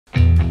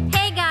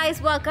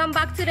guys, welcome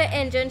back to the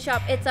engine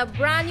shop. It's a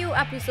brand new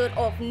episode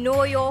of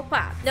Know Your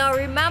Parts. Now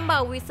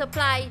remember, we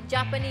supply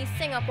Japanese,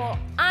 Singapore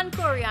and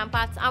Korean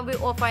parts, and we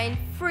offering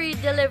free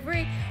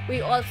delivery.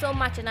 We also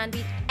match and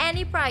beat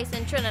any price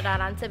in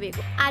Trinidad and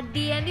Tobago. At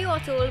D&D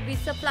Auto, we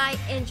supply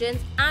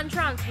engines and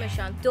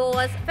transmission,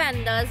 doors,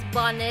 fenders,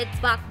 bonnets,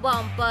 back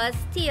bumpers,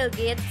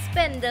 tailgates,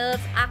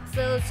 spindles,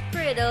 axles,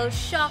 cradles,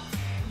 shocks.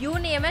 You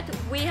name it,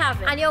 we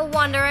have it. And you're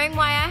wondering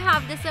why I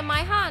have this in my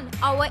hand.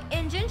 Our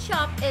engine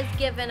shop is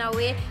giving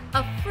away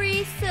a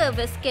free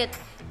service kit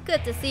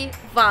courtesy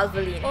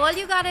Valvoline. All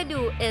you gotta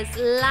do is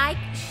like,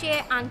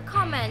 share and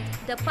comment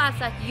the parts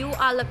that you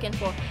are looking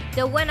for.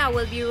 The winner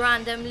will be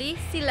randomly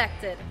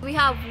selected. We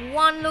have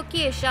one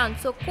location,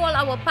 so call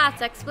our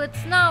parts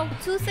experts now.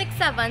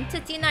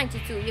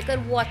 267-3092. You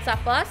can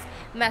WhatsApp us,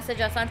 message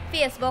us on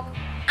Facebook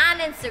and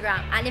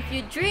Instagram. And if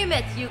you dream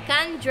it, you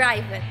can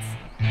drive it.